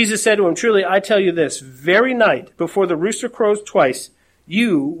 And Jesus said to him, "Truly, I tell you this, very night before the rooster crows twice,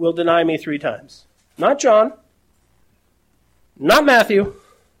 you will deny me 3 times. Not John. Not Matthew.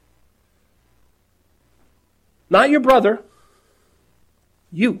 Not your brother.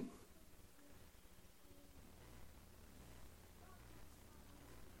 You."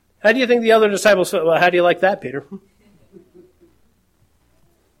 How do you think the other disciples felt? Well, how do you like that, Peter?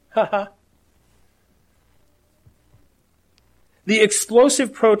 Ha. The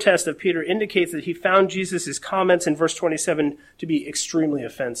explosive protest of Peter indicates that he found Jesus' comments in verse 27 to be extremely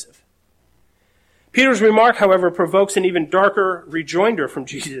offensive. Peter's remark, however, provokes an even darker rejoinder from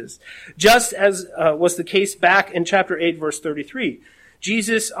Jesus, just as was the case back in chapter 8, verse 33.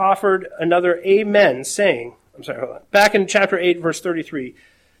 Jesus offered another amen, saying, back in chapter 8, verse 33,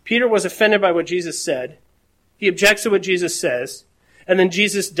 Peter was offended by what Jesus said. He objects to what Jesus says, and then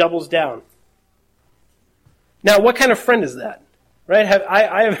Jesus doubles down. Now, what kind of friend is that? Right?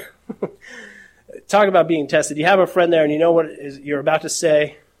 I have talk about being tested. You have a friend there, and you know what you're about to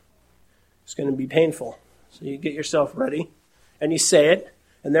say. It's going to be painful. So you get yourself ready, and you say it,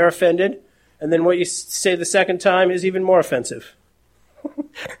 and they're offended, and then what you say the second time is even more offensive.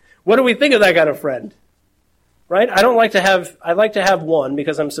 What do we think of that kind of friend? Right? I like to have one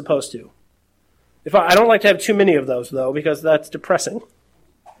because I'm supposed to. I don't like to have too many of those, though, because that's depressing.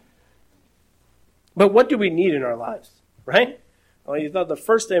 But what do we need in our lives? Right? Well, you thought the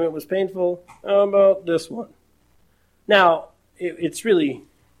first statement was painful. How about this one? Now, it's really,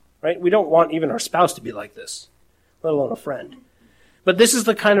 right? We don't want even our spouse to be like this, let alone a friend. But this is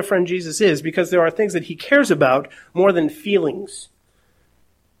the kind of friend Jesus is, because there are things that he cares about more than feelings.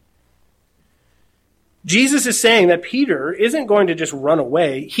 Jesus is saying that Peter isn't going to just run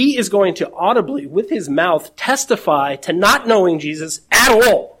away. He is going to audibly, with his mouth, testify to not knowing Jesus at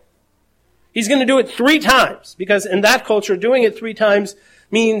all. He's going to do it 3 times, because in that culture, doing it 3 times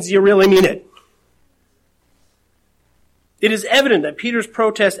means you really mean it. It is evident that Peter's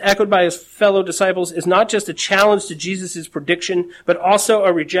protest, echoed by his fellow disciples, is not just a challenge to Jesus' prediction, but also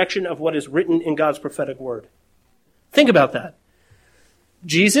a rejection of what is written in God's prophetic word. Think about that.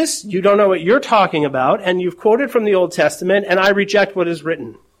 Jesus, you don't know what you're talking about, and you've quoted from the Old Testament, and I reject what is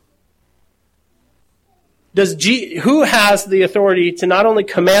written. Who has the authority to not only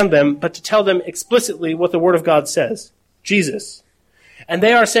command them, but to tell them explicitly what the Word of God says? Jesus. And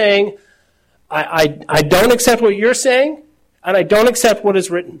they are saying, I don't accept what you're saying, and I don't accept what is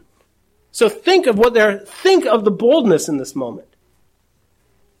written. So think of the boldness in this moment.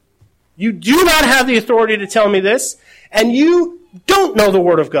 You do not have the authority to tell me this, and you don't know the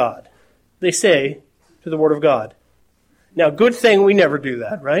Word of God, they say to the Word of God. Now, good thing we never do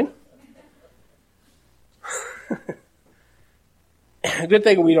that, right? Good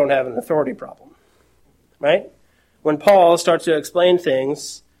thing we don't have an authority problem, right? When Paul starts to explain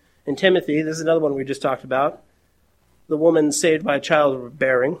things in Timothy, this is another one we just talked about. The woman saved by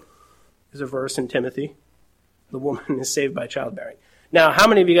childbearing is a verse in Timothy. The woman is saved by childbearing. Now, how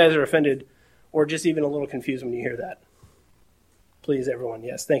many of you guys are offended or just even a little confused when you hear that? Please, everyone.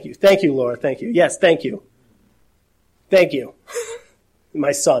 Yes, thank you. Thank you, Laura. Thank you. Yes, thank you. Thank you.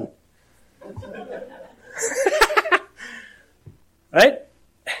 My son. Right?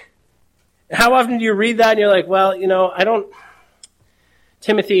 How often do you read that and you're like, well,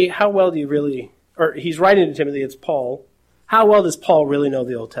 Timothy, how well do you really, or he's writing to Timothy, it's Paul. How well does Paul really know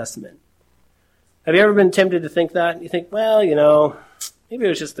the Old Testament? Have you ever been tempted to think that? You think, well, maybe it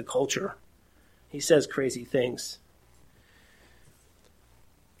was just the culture. He says crazy things.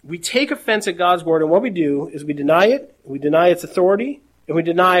 We take offense at God's word, and what we do is we deny it, we deny its authority, and we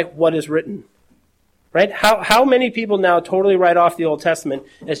deny what is written. Right? How many people now totally write off the Old Testament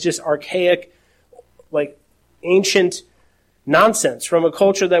as just archaic, like ancient nonsense from a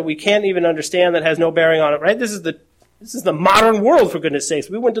culture that we can't even understand, that has no bearing on it, right? This is the modern world, for goodness sakes.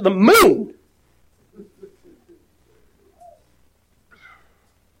 We went to the moon.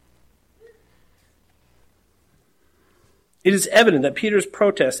 It is evident that Peter's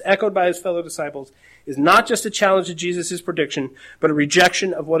protest, echoed by his fellow disciples, is not just a challenge to Jesus' prediction, but a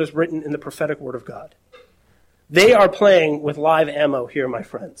rejection of what is written in the prophetic word of God. They are playing with live ammo here, my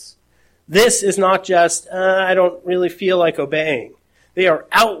friends. This is not just, I don't really feel like obeying. They are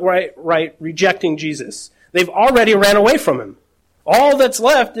outright rejecting Jesus. They've already ran away from him. All that's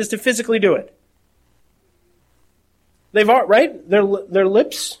left is to physically do it. Right? Their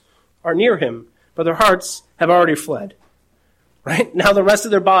lips are near him, but their hearts have already fled. Right? Now the rest of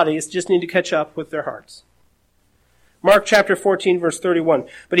their bodies just need to catch up with their hearts. Mark chapter 14, verse 31.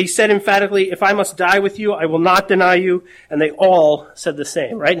 But he said emphatically, if I must die with you, I will not deny you. And they all said the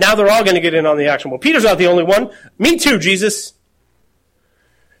same. Right? Now they're all going to get in on the action. Well, Peter's not the only one. Me too, Jesus.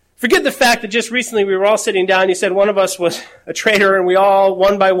 Forget the fact that just recently we were all sitting down. You said one of us was a traitor, and we all,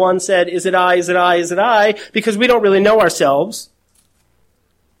 one by one, said, is it I, is it I, is it I? Because we don't really know ourselves.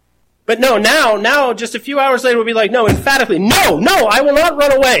 But no, now, just a few hours later, we'll be like, no, emphatically, no, I will not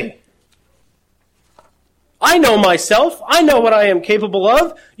run away. I know myself. I know what I am capable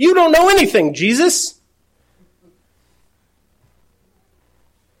of. You don't know anything, Jesus.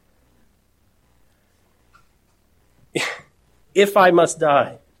 If I must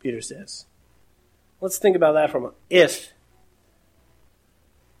die, Peter says. Let's think about that for a moment. If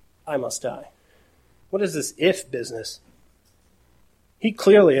I must die. What is this if business? He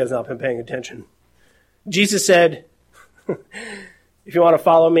clearly has not been paying attention. Jesus said, if you want to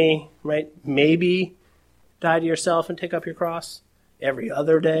follow me, right, maybe die to yourself and take up your cross every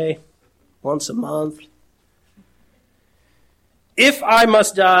other day, once a month. If I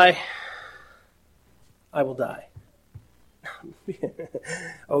must die, I will die.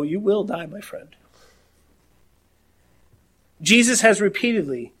 Oh, you will die, my friend. Jesus has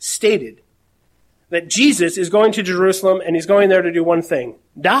repeatedly stated that Jesus is going to Jerusalem and he's going there to do one thing,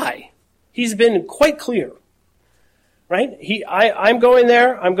 die. He's been quite clear, right? I'm going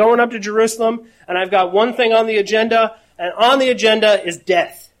there, I'm going up to Jerusalem, and I've got one thing on the agenda, and on the agenda is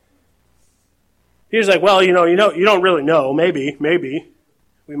death. Peter's like, well, you don't really know, maybe,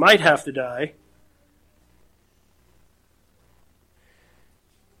 we might have to die.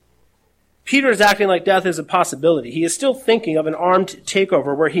 Peter is acting like death is a possibility. He is still thinking of an armed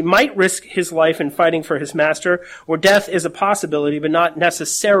takeover where he might risk his life in fighting for his master, where death is a possibility but not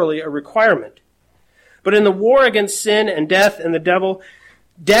necessarily a requirement. But in the war against sin and death and the devil,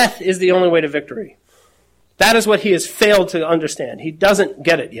 death is the only way to victory. That is what he has failed to understand. He doesn't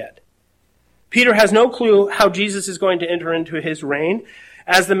get it yet. Peter has no clue how Jesus is going to enter into his reign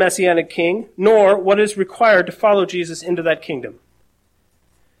as the Messianic king, nor what is required to follow Jesus into that kingdom.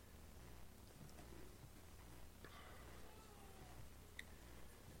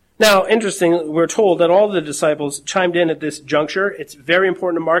 Now, interestingly, we're told that all the disciples chimed in at this juncture. It's very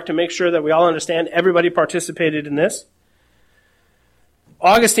important to Mark to make sure that we all understand everybody participated in this.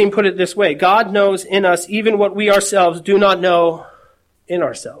 Augustine put it this way, God knows in us even what we ourselves do not know in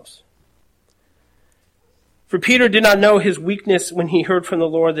ourselves. For Peter did not know his weakness when he heard from the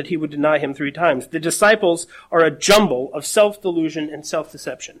Lord that he would deny him 3 times. The disciples are a jumble of self-delusion and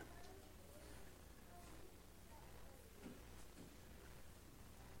self-deception.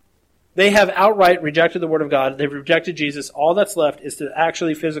 They have outright rejected the word of God. They've rejected Jesus. All that's left is to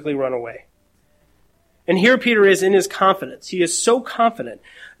actually physically run away. And here Peter is in his confidence. He is so confident.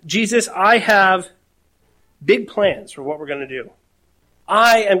 Jesus, I have big plans for what we're going to do.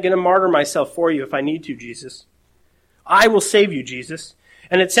 I am going to martyr myself for you if I need to, Jesus. I will save you, Jesus.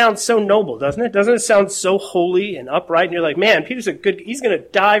 And it sounds so noble, doesn't it? Doesn't it sound so holy and upright? And you're like, man, Peter's he's going to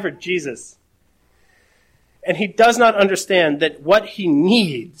die for Jesus. And he does not understand that what he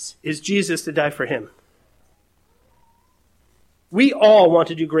needs is Jesus to die for him. We all want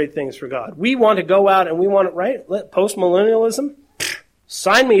to do great things for God. We want to go out and we want to, right? Post-millennialism?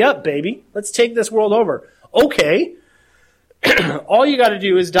 Sign me up, baby. Let's take this world over. Okay. All you got to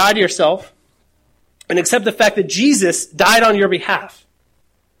do is die to yourself and accept the fact that Jesus died on your behalf.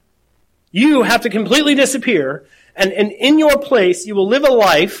 You have to completely disappear, and in your place, you will live a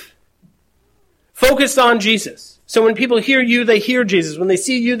life focused on Jesus. So when people hear you, they hear Jesus. When they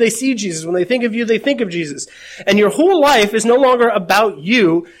see you, they see Jesus. When they think of you, they think of Jesus. And your whole life is no longer about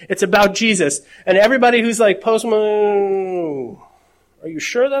you, it's about Jesus. And everybody who's like, Post Malone, are you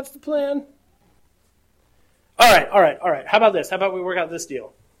sure that's the plan? All right. How about this? How about we work out this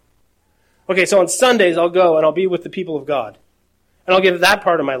deal? Okay, so on Sundays, I'll go and I'll be with the people of God. And I'll give that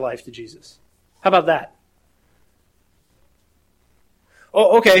part of my life to Jesus. How about that?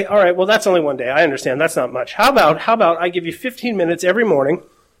 Oh, okay, all right, well, that's only one day. I understand, that's not much. How about I give you 15 minutes every morning.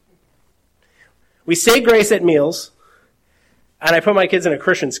 We say grace at meals, and I put my kids in a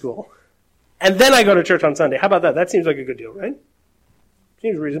Christian school. And then I go to church on Sunday. How about that? That seems like a good deal, right?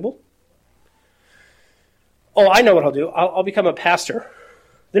 Seems reasonable. Oh, I know what I'll do. I'll become a pastor.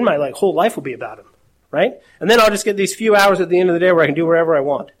 Then my whole life will be about him, right? And then I'll just get these few hours at the end of the day where I can do wherever I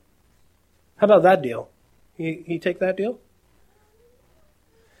want. How about that deal? You take that deal?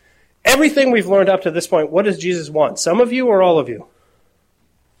 Everything we've learned up to this point, what does Jesus want? Some of you or all of you?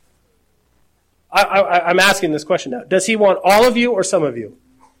 I'm asking this question now. Does he want all of you or some of you?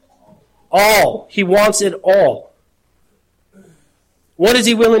 All. He wants it all. What is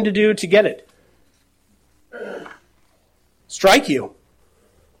he willing to do to get it? Strike you.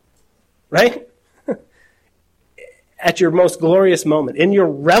 Right? At your most glorious moment. In your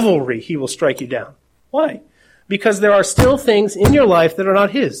revelry, he will strike you down. Why? Because there are still things in your life that are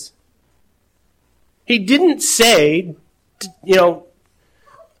not his. He didn't say,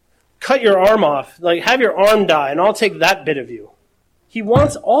 cut your arm off, have your arm die, and I'll take that bit of you. He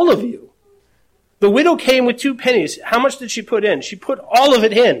wants all of you. The widow came with 2 pennies. How much did she put in? She put all of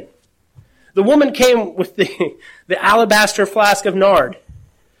it in. The woman came with the alabaster flask of nard.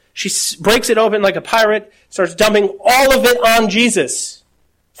 She breaks it open like a pirate, starts dumping all of it on Jesus.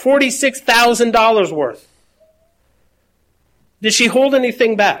 $46,000 worth. Did she hold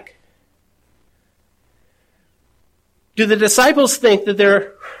anything back? Do the disciples think that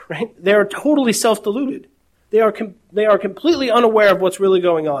they're totally self-deluded? They are completely unaware of what's really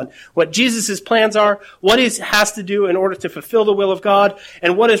going on, what Jesus' plans are, what he has to do in order to fulfill the will of God,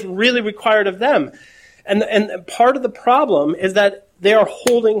 and what is really required of them. And part of the problem is that they are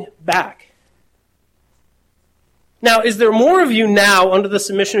holding back. Now, is there more of you now under the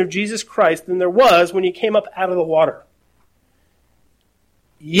submission of Jesus Christ than there was when you came up out of the water?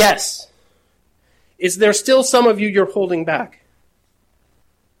 Yes. Is there still some of you you're holding back?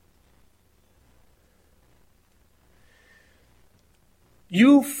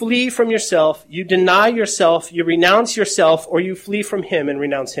 You flee from yourself, you deny yourself, you renounce yourself, or you flee from him and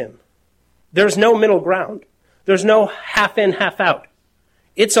renounce him. There's no middle ground. There's no half in, half out.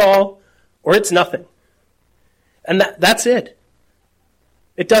 It's all or it's nothing. And that's it.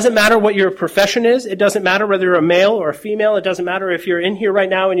 It doesn't matter what your profession is. It doesn't matter whether you're a male or a female. It doesn't matter if you're in here right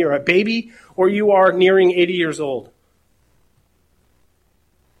now and you're a baby or you are nearing 80 years old.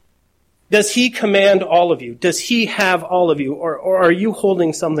 Does he command all of you? Does he have all of you? Or are you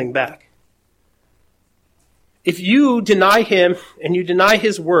holding something back? If you deny him and you deny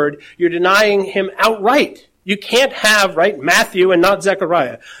his word, you're denying him outright. You can't have, Matthew and not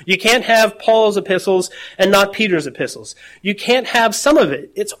Zechariah. You can't have Paul's epistles and not Peter's epistles. You can't have some of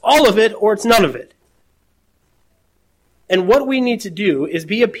it. It's all of it or it's none of it. And what we need to do is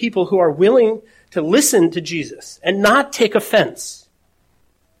be a people who are willing to listen to Jesus and not take offense.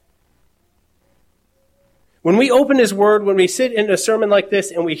 When we open his word, when we sit in a sermon like this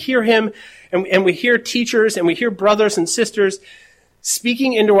and we hear him and we hear teachers and we hear brothers and sisters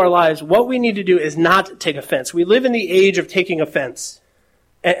speaking into our lives, what we need to do is not take offense. We live in the age of taking offense.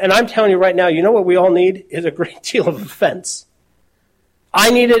 And I'm telling you right now, you know what we all need is a great deal of offense.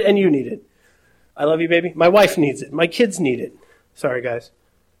 I need it and you need it. I love you, baby. My wife needs it. My kids need it. Sorry, guys.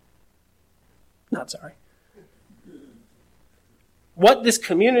 Not sorry. What this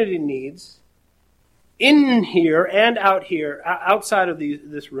community needs, in here and out here, outside of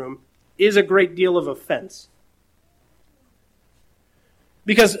this room, is a great deal of offense.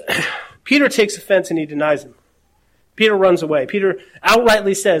 Because Peter takes offense and he denies him. Peter runs away. Peter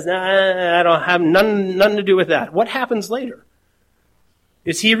outrightly says, nah, I don't have nothing to do with that. What happens later?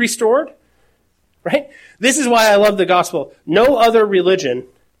 Is he restored? Right? This is why I love the gospel. No other religion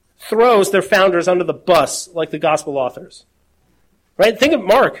throws their founders under the bus like the gospel authors. Right? Think of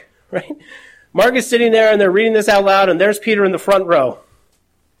Mark, right? Mark is sitting there and they're reading this out loud and there's Peter in the front row.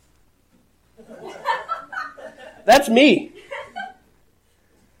 That's me.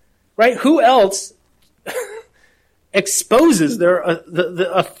 right? Who else exposes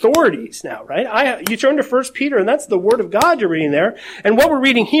the authorities now, right? You turn to 1 Peter, and that's the word of God you're reading there. And what we're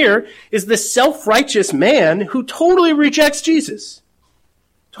reading here is this self-righteous man who totally rejects Jesus.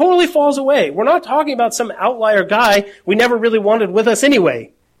 Totally falls away. We're not talking about some outlier guy we never really wanted with us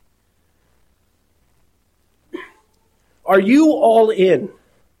anyway. Are you all in?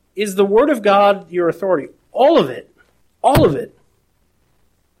 Is the word of God your authority? All of it. All of it.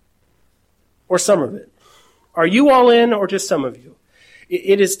 Or some of it. Are you all in or just some of you?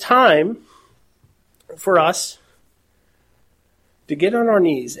 It is time for us to get on our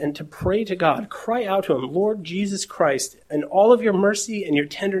knees and to pray to God. Cry out to him, Lord Jesus Christ, in all of your mercy and your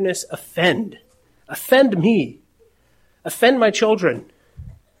tenderness, offend. Offend me. Offend my children.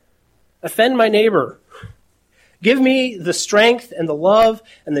 Offend my neighbor. Give me the strength and the love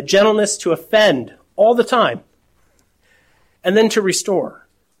and the gentleness to offend all the time. And then to restore.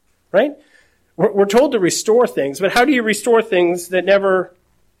 Right? We're told to restore things, but how do you restore things that never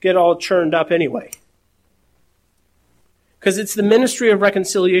get all churned up anyway? Because it's the ministry of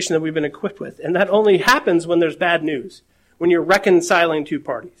reconciliation that we've been equipped with, and that only happens when there's bad news, when you're reconciling two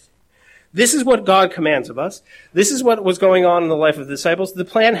parties. This is what God commands of us. This is what was going on in the life of the disciples. The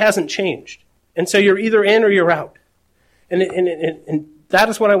plan hasn't changed, and so you're either in or you're out. And that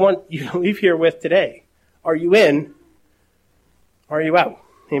is what I want you to leave here with today. Are you in? Or are you out?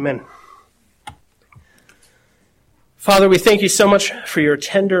 Amen. Father, we thank you so much for your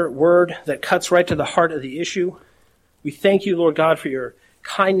tender word that cuts right to the heart of the issue. We thank you, Lord God, for your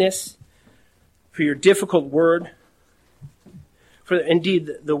kindness, for your difficult word. For indeed,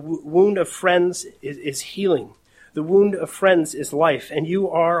 the wound of friends is healing. The wound of friends is life, and you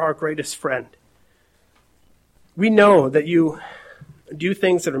are our greatest friend. We know that you do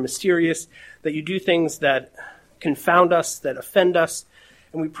things that are mysterious, that you do things that confound us, that offend us,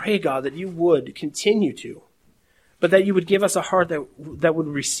 and we pray, God, that you would continue to. But that you would give us a heart that would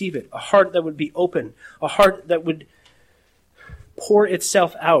receive it, a heart that would be open, a heart that would pour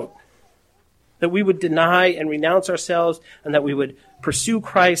itself out, that we would deny and renounce ourselves, and that we would pursue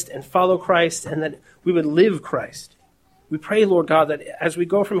Christ and follow Christ, and that we would live Christ. We pray, Lord God, that as we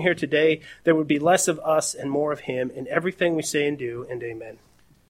go from here today, there would be less of us and more of him in everything we say and do, and amen.